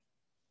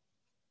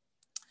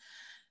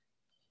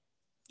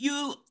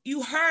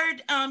you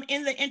heard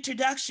in the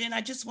introduction,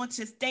 I just want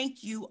to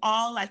thank you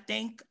all. I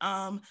thank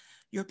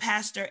your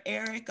pastor,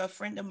 Eric, a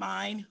friend of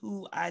mine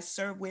who I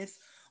serve with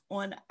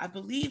on, I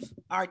believe,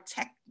 our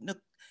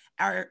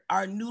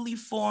newly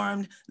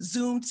formed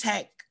Zoom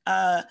Tech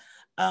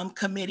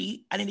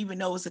committee. I didn't even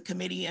know it was a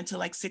committee until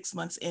like 6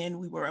 months in.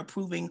 We were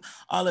approving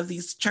all of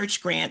these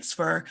church grants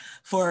for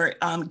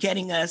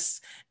getting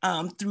us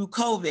through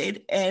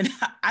COVID, and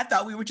I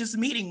thought we were just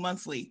meeting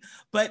monthly,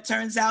 but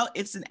turns out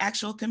it's an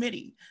actual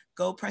committee.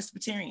 Go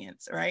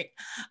Presbyterians, right?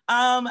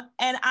 And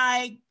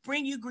I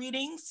bring you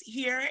greetings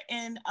here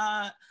in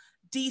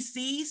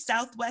DC,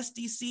 Southwest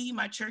DC.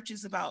 My church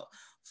is about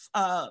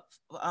 4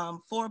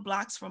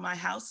 blocks from my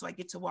house, so I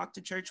get to walk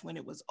to church when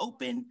it was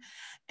open.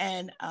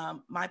 And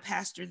my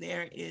pastor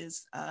there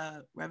is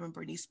Reverend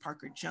Bernice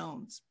Parker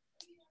Jones.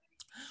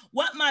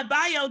 What my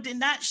bio did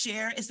not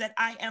share is that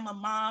I am a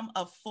mom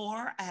of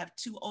 4. I have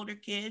 2 older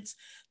kids,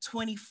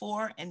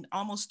 24 and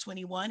almost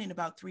 21. In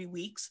about 3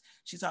 weeks,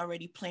 she's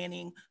already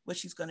planning what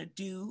she's going to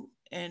do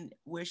and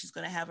where she's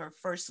going to have her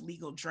first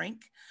legal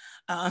drink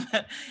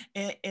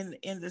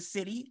in the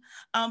city.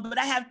 But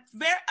I have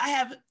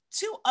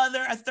 2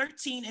 other, a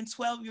 13 and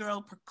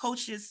 12-year-old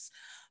precocious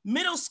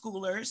middle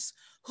schoolers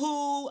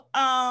who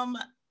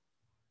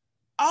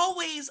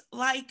always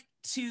like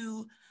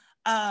to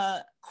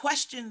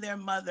question their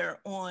mother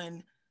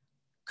on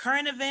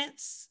current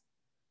events,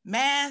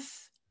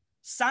 math,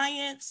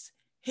 science,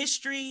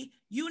 history,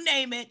 you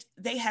name it,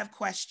 they have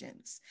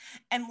questions.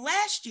 And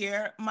last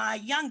year, my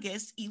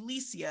youngest,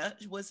 Elicia,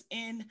 was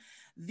in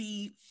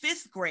the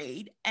 5th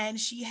grade, and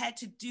she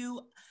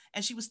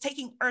was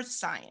taking earth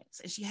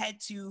science, and she had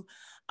to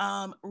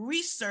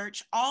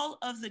research all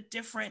of the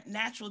different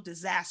natural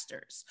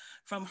disasters,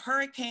 from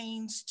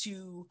hurricanes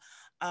to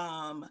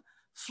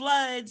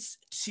floods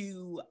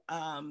to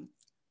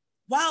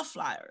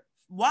wildfires.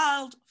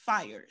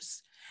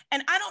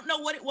 And I don't know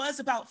what it was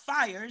about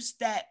fires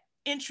that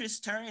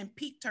interested her and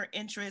piqued her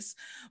interest,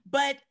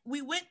 but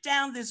we went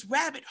down this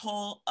rabbit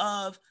hole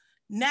of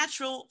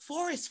natural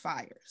forest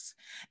fires.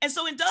 And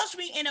so indulge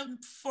me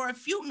for a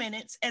few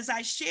minutes as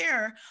I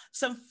share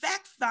some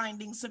fact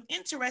findings, some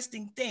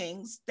interesting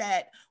things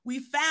that we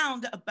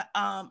found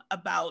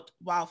about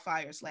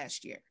wildfires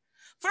last year.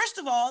 First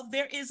of all,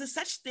 there is a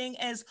such thing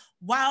as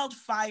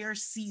wildfire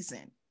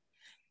season.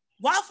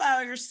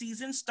 Wildfire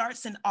season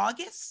starts in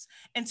August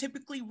and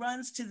typically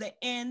runs to the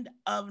end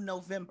of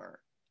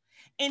November.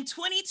 In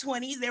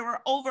 2020, there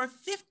were over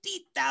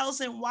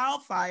 50,000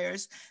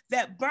 wildfires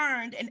that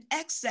burned in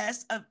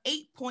excess of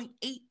 8.8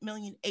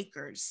 million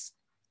acres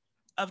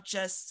of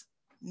just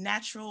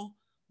natural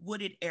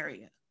wooded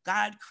area,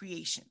 God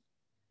creation,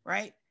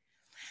 right?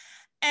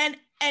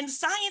 And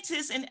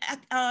scientists and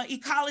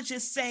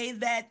ecologists say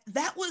that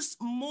was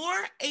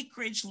more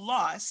acreage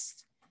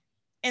lost,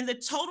 and the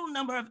total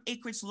number of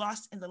acreage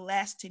lost in the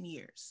last 10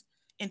 years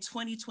in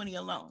 2020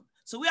 alone.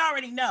 So we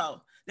already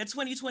know that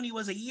 2020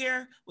 was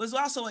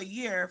also a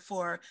year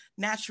for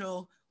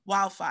natural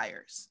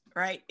wildfires,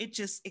 right? It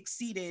just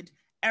exceeded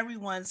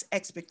everyone's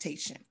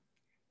expectation.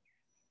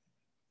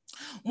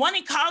 One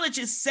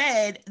ecologist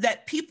said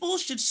that people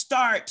should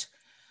start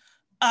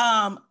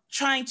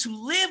trying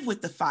to live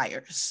with the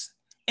fires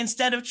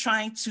instead of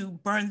trying to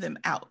burn them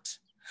out.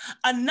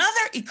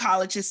 Another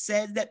ecologist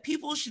said that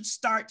people should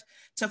start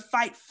to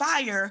fight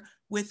fire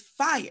with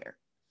fire.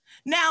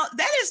 Now,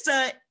 that is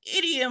the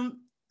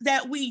idiom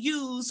that we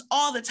use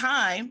all the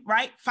time,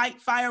 right?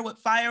 Fight fire with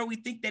fire. We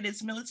think that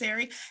it's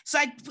military. So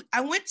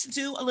I went to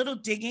do a little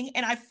digging,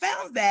 and I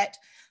found that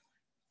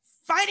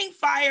fighting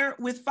fire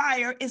with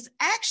fire is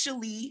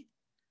actually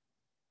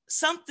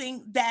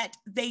something that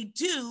they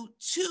do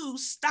to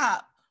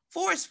stop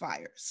forest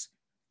fires.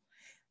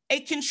 A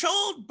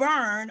controlled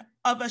burn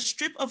of a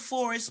strip of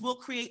forest will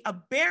create a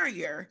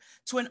barrier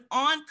to an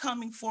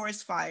oncoming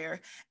forest fire,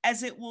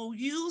 as it will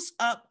use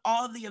up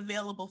all the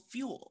available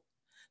fuel.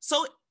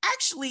 So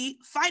actually,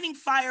 fighting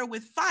fire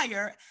with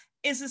fire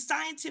is a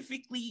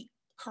scientifically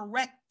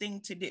correct thing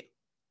to do.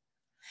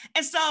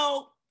 And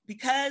so,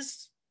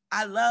 because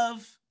I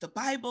love the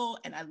Bible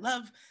and I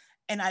love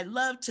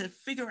to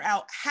figure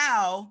out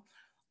how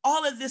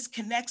all of this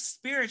connects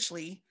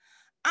spiritually,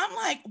 I'm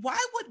like, why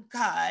would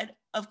God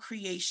of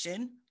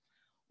creation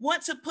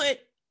want to put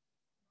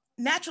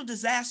natural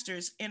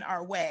disasters in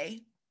our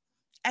way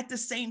at the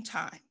same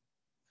time?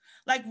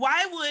 Like,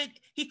 why would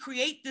he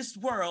create this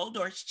world,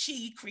 or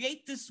she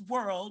create this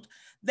world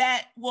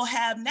that will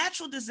have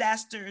natural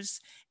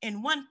disasters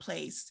in one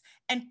place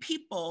and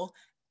people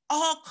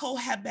all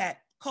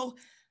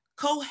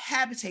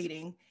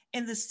cohabitating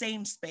in the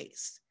same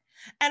space?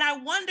 And I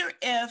wonder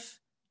if,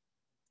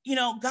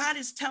 God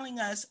is telling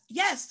us,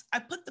 yes, I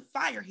put the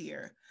fire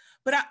here,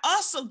 but I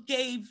also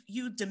gave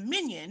you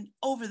dominion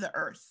over the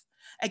earth.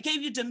 I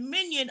gave you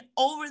dominion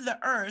over the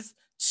earth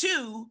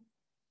to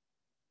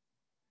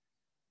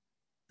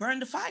burn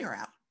the fire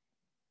out.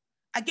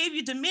 I gave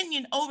you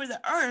dominion over the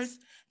earth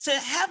to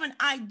have an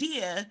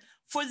idea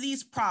for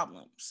these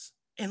problems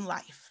in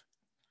life,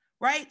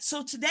 right?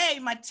 So today,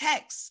 my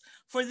text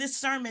for this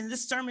sermon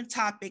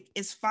topic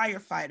is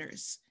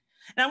firefighters.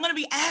 And I'm going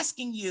to be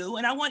asking you,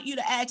 and I want you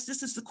to ask,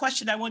 this is the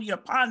question I want you to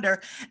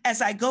ponder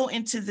as I go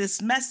into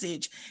this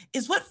message,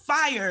 is what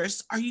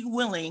fires are you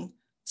willing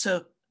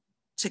to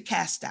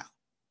cast out?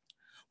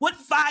 What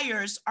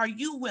fires are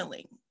you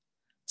willing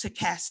to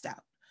cast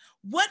out?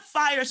 What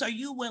fires are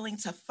you willing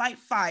to fight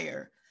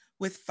fire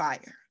with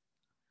fire?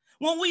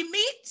 When we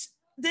meet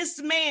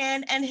this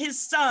man and his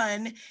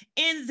son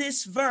in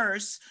this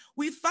verse,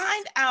 we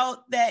find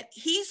out that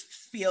he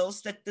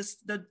feels that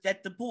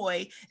that the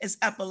boy is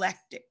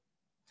epileptic.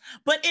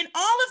 But in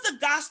all of the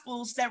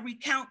gospels that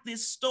recount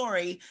this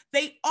story,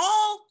 they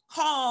all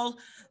call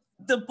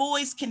the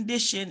boy's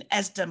condition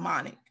as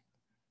demonic.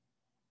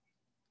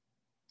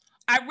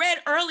 I read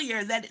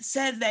earlier that it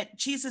said that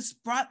Jesus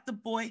brought the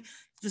boy,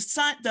 the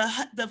son,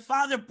 the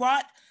father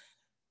brought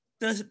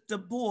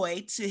the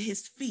boy to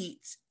his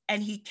feet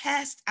and he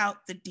cast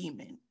out the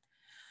demon.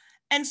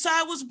 And so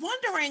I was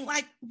wondering,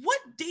 like, what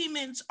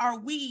demons are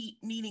we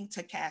needing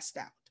to cast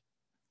out?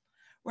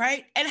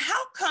 Right? And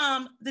how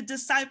come the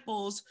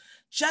disciples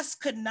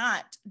just could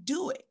not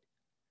do it?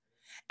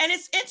 And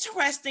it's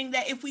interesting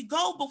that if we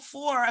go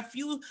before a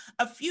few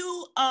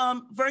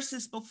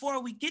verses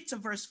before we get to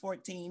verse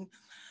 14,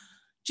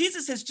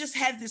 Jesus has just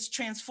had this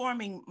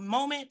transforming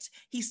moment.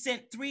 He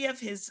sent three of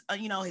his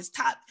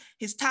top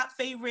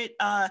favorite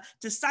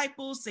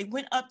disciples. They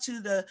went up to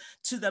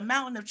the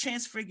mountain of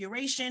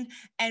transfiguration,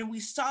 and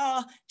we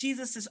saw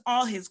Jesus in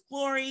all his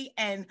glory,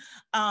 and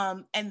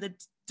the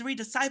three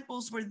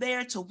disciples were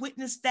there to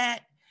witness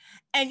that.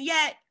 And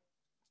yet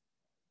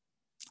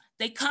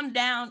they come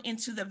down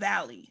into the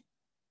valley,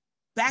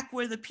 back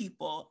where the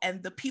people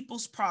and the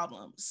people's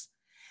problems,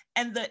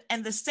 and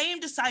the same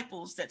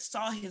disciples that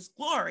saw his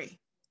glory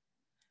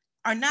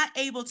are not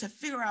able to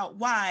figure out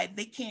why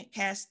they can't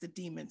cast the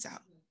demons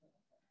out.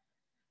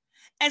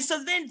 And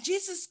so then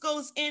Jesus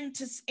goes in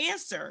to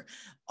answer,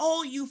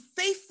 "Oh, you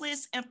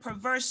faithless and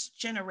perverse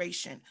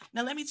generation."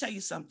 Now, let me tell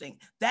you something.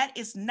 That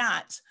is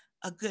not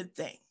a good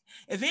thing.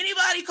 If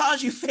anybody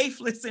calls you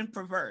faithless and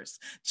perverse,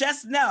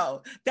 just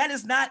know that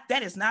is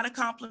not a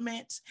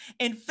compliment.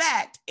 In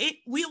fact,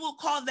 we will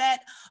call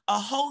that a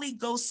Holy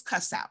Ghost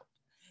cuss out.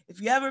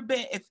 If you ever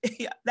been,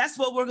 that's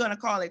what we're going to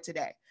call it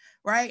today,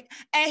 right?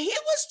 And he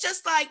was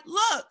just like,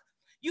 "Look,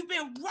 you've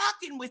been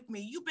rocking with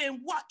me. You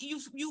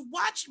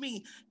watched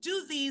me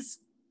do these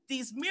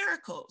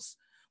miracles.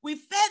 We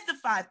fed the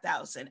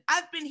 5,000.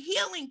 I've been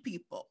healing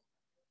people."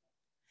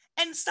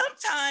 And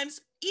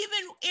sometimes,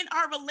 even in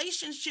our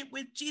relationship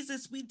with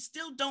Jesus, we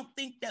still don't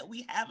think that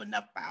we have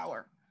enough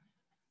power.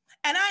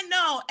 And I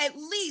know at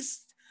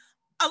least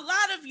a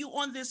lot of you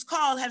on this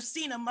call have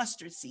seen a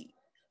mustard seed.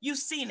 You've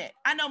seen it.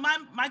 I know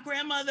my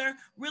grandmother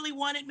really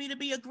wanted me to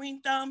be a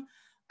green thumb.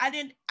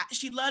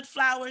 She loved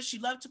flowers. She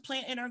loved to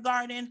plant in her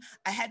garden.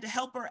 I had to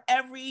help her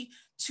every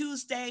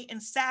Tuesday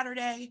and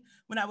Saturday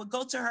when I would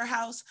go to her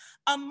house.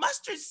 A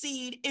mustard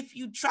seed, if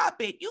you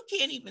drop it, you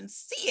can't even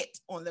see it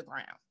on the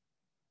ground.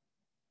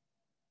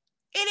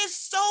 It is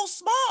so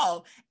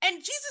small.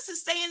 And Jesus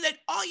is saying that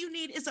all you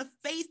need is a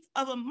faith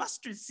of a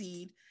mustard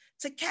seed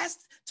to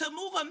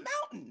move a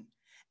mountain.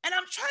 And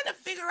I'm trying to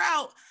figure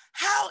out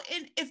how,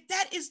 and if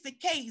that is the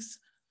case,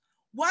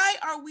 why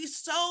are we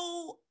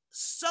so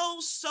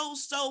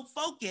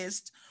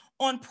focused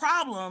on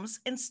problems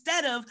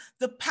instead of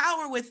the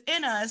power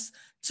within us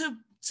to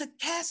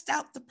cast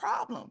out the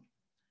problem?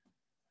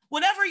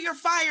 Whatever your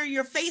fire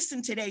you're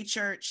facing today,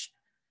 church,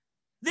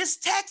 this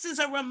text is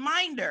a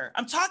reminder.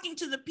 I'm talking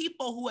to the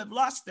people who have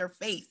lost their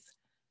faith.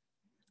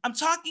 I'm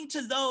talking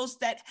to those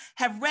that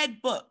have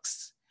read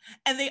books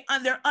and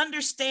their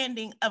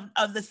understanding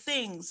of the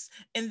things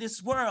in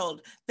this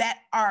world that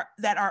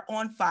are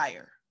on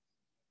fire.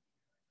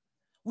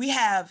 We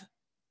have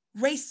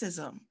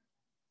racism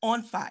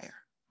on fire.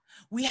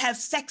 We have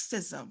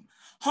sexism,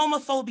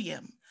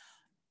 homophobia,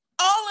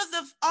 all of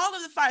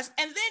the fires,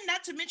 and then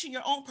not to mention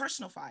your own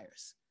personal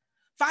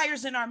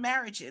fires in our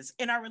marriages,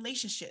 in our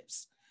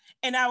relationships,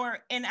 in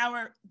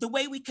the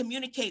way we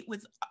communicate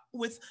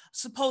with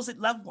supposed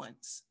loved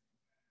ones,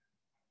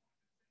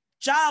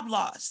 job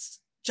loss,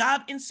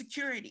 job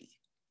insecurity.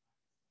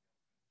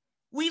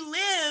 We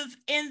live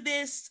in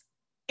this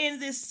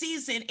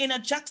season in a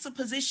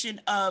juxtaposition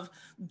of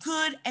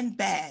good and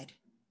bad,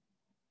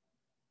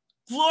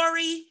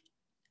 glory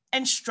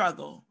and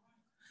struggle.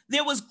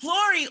 There was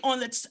glory on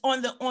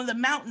the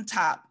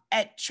mountaintop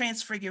at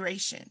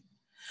Transfiguration.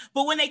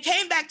 But when they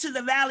came back to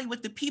the valley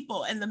with the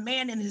people and the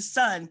man and his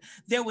son,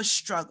 there was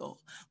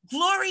struggle.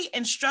 Glory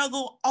and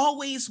struggle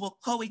always will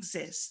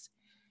coexist.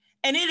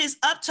 And it is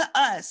up to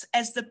us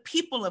as the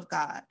people of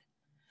God,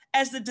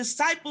 as the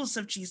disciples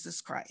of Jesus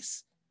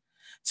Christ,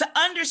 to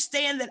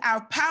understand that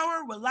our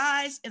power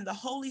relies in the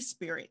Holy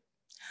Spirit.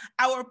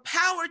 Our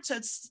power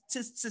to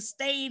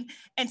sustain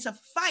and to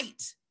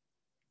fight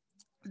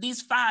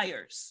these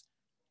fires,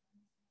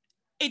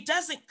 it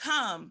doesn't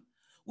come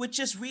with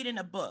just reading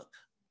a book.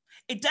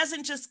 It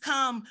doesn't just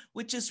come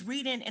with just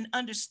reading and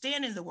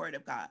understanding the word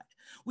of God,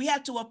 We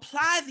have to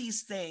apply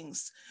these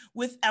things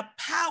with a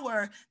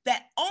power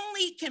that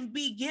only can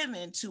be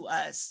given to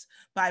us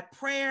by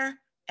prayer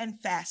and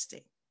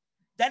fasting.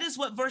 That is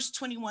what verse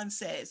 21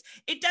 says.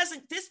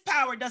 This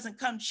power doesn't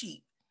come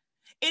cheap.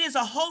 It is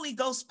a Holy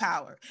Ghost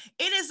power.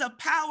 It is a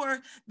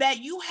power that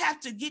you have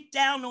to get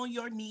down on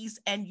your knees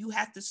and you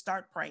have to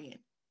start praying.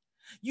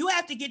 You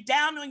have to get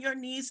down on your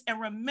knees and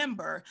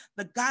remember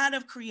the God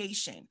of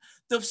creation,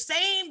 the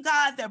same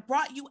God that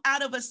brought you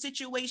out of a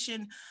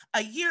situation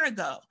a year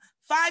ago,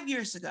 5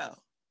 years ago.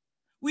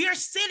 We are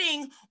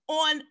sitting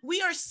on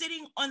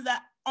the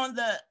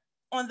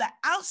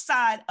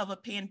outside of a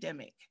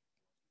pandemic.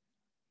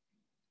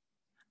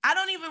 I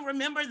don't even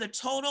remember the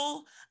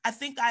total. I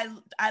think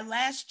I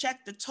last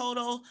checked the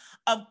total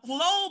of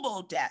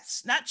global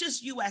deaths, not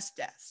just US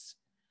deaths,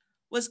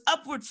 was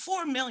upward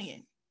 4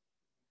 million.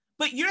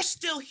 But you're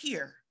still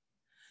here.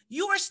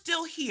 You are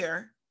still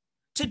here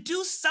to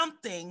do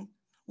something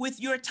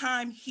with your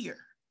time here.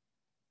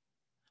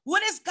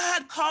 What is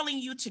God calling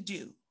you to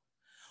do?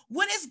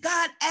 What is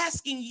God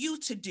asking you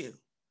to do?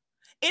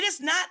 It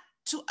is not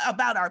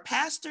about our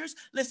pastors.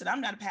 Listen,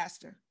 I'm not a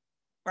pastor,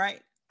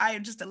 right? I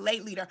am just a lay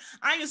leader.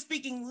 I am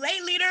speaking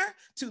lay leader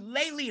to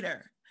lay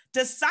leader,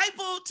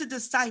 disciple to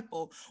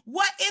disciple.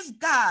 What is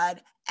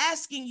God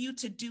asking you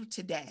to do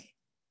today?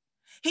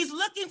 He's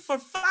looking for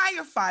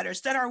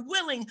firefighters that are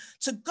willing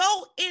to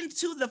go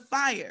into the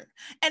fire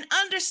and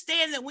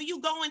understand that when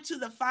you go into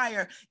the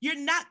fire, you're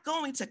not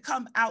going to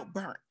come out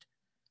burnt.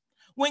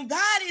 When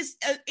God is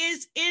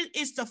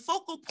the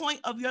focal point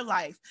of your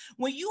life,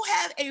 when you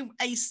have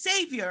a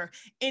Savior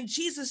in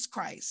Jesus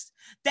Christ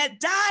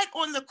that died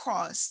on the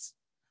cross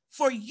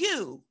for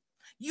you,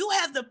 you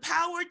have the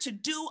power to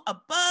do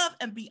above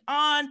and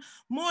beyond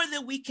more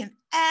than we can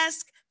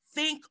ask,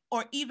 think,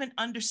 or even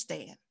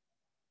understand.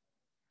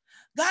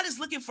 God is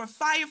looking for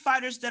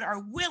firefighters that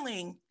are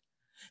willing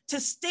to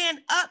stand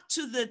up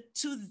to the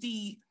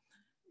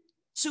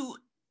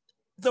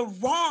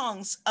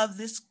wrongs of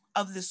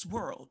this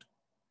world,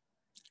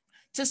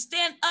 to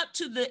stand up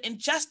to the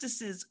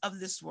injustices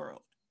of this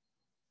world.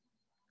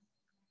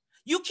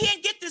 You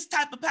can't get this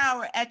type of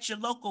power at your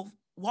local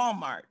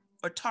Walmart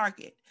or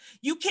Target.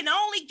 You can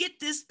only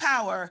get this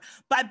power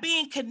by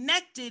being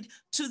connected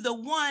to the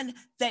one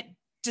that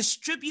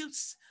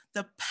distributes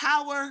the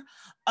power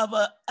of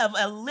a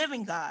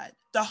living God,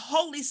 the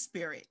Holy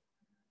Spirit.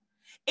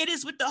 It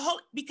is with the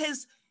Holy,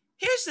 because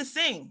here's the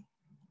thing.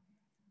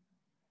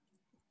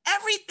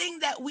 Everything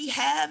that we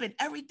have and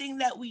everything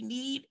that we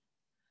need,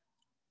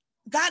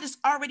 God has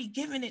already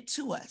given it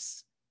to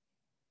us.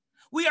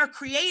 We are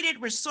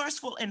created,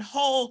 resourceful, and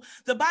whole.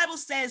 The Bible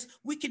says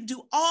we can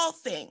do all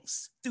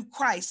things through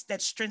Christ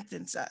that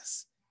strengthens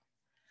us.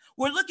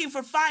 We're looking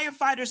for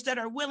firefighters that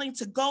are willing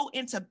to go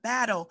into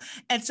battle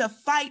and to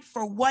fight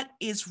for what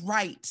is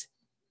right.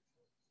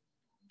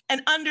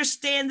 And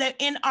understand that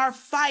in our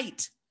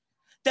fight,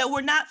 that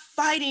we're not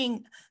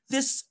fighting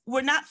these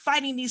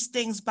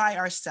things by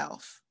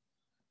ourselves.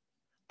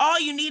 All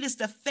you need is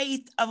the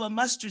faith of a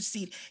mustard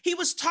seed. He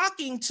was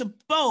talking to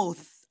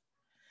both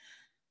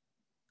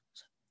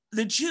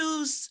the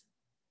Jews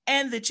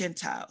and the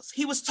Gentiles.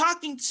 He was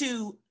talking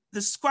to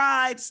the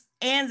scribes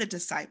and the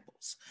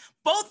disciples.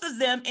 Both of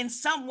them in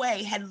some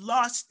way had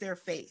lost their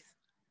faith.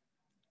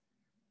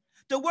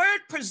 The word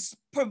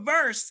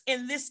perverse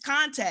in this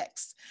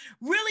context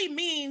really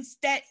means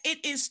that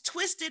it is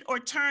twisted or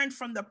turned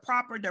from the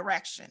proper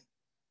direction.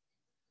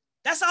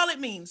 That's all it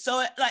means.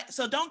 So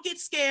don't get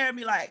scared and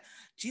be like,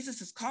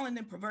 Jesus is calling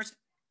them perverse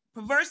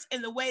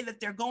in the way that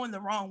they're going the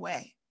wrong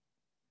way.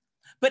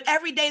 But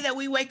every day that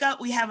we wake up,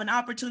 we have an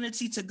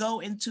opportunity to go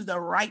into the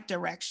right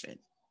direction.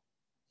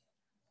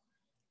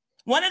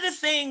 One of the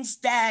things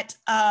that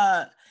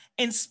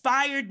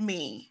inspired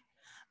me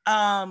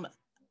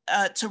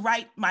to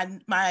write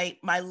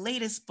my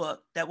latest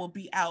book that will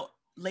be out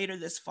later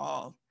this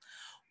fall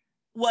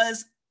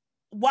was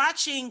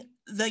watching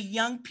the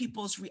young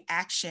people's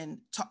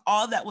reaction to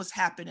all that was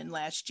happening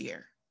last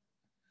year.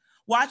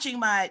 Watching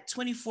my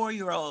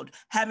 24-year-old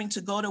having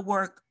to go to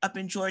work up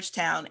in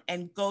Georgetown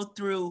and go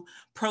through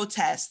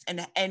protests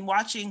and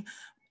watching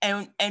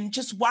and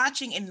just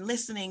watching and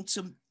listening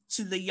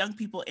to the young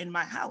people in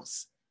my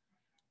house.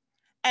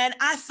 And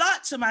I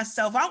thought to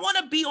myself, I want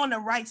to be on the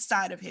right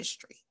side of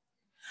history.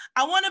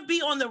 I want to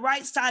be on the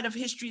right side of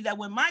history that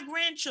when my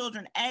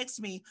grandchildren ask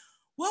me,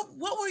 what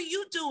were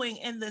you doing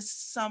in the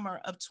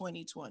summer of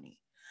 2020?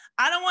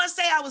 I don't want to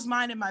say I was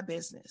minding my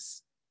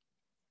business.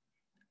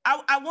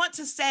 I want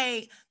to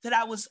say that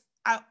I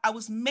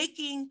was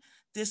making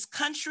this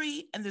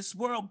country and this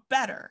world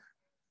better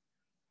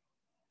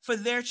for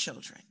their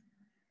children.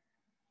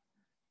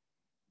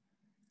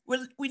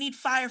 We need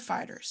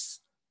firefighters,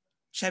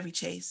 Chevy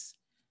Chase.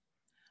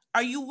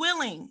 Are you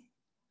willing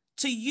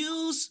to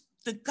use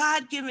the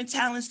God-given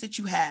talents that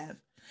you have,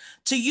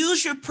 to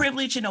use your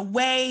privilege in a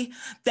way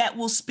that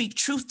will speak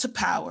truth to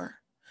power,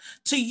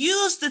 to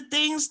use the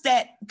things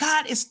that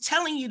God is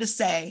telling you to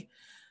say,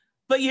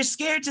 but you're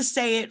scared to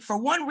say it for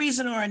one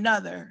reason or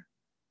another?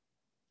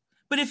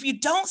 But if you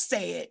don't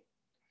say it,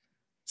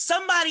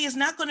 Somebody is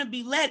not going to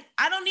be led.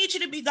 I don't need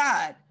you to be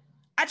God.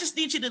 I just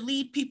need you to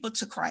lead people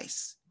to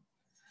Christ.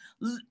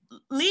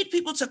 Lead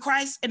people to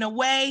Christ in a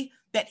way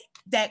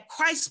that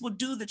Christ will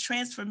do the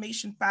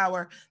transformation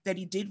power that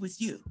he did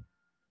with you.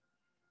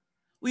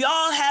 We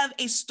all have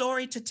a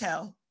story to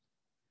tell.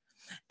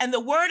 And the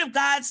word of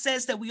God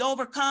says that we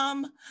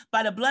overcome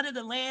by the blood of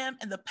the Lamb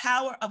and the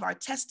power of our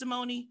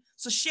testimony.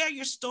 So share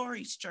your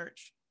stories,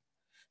 church.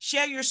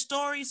 Share your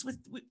stories with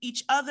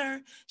each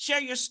other.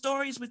 Share your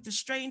stories with the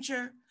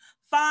stranger.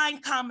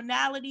 Find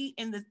commonality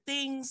in the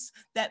things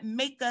that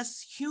make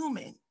us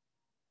human.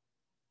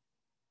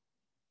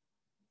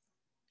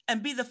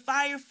 And be the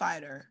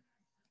firefighter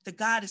that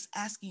God is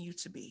asking you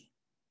to be.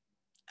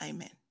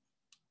 Amen.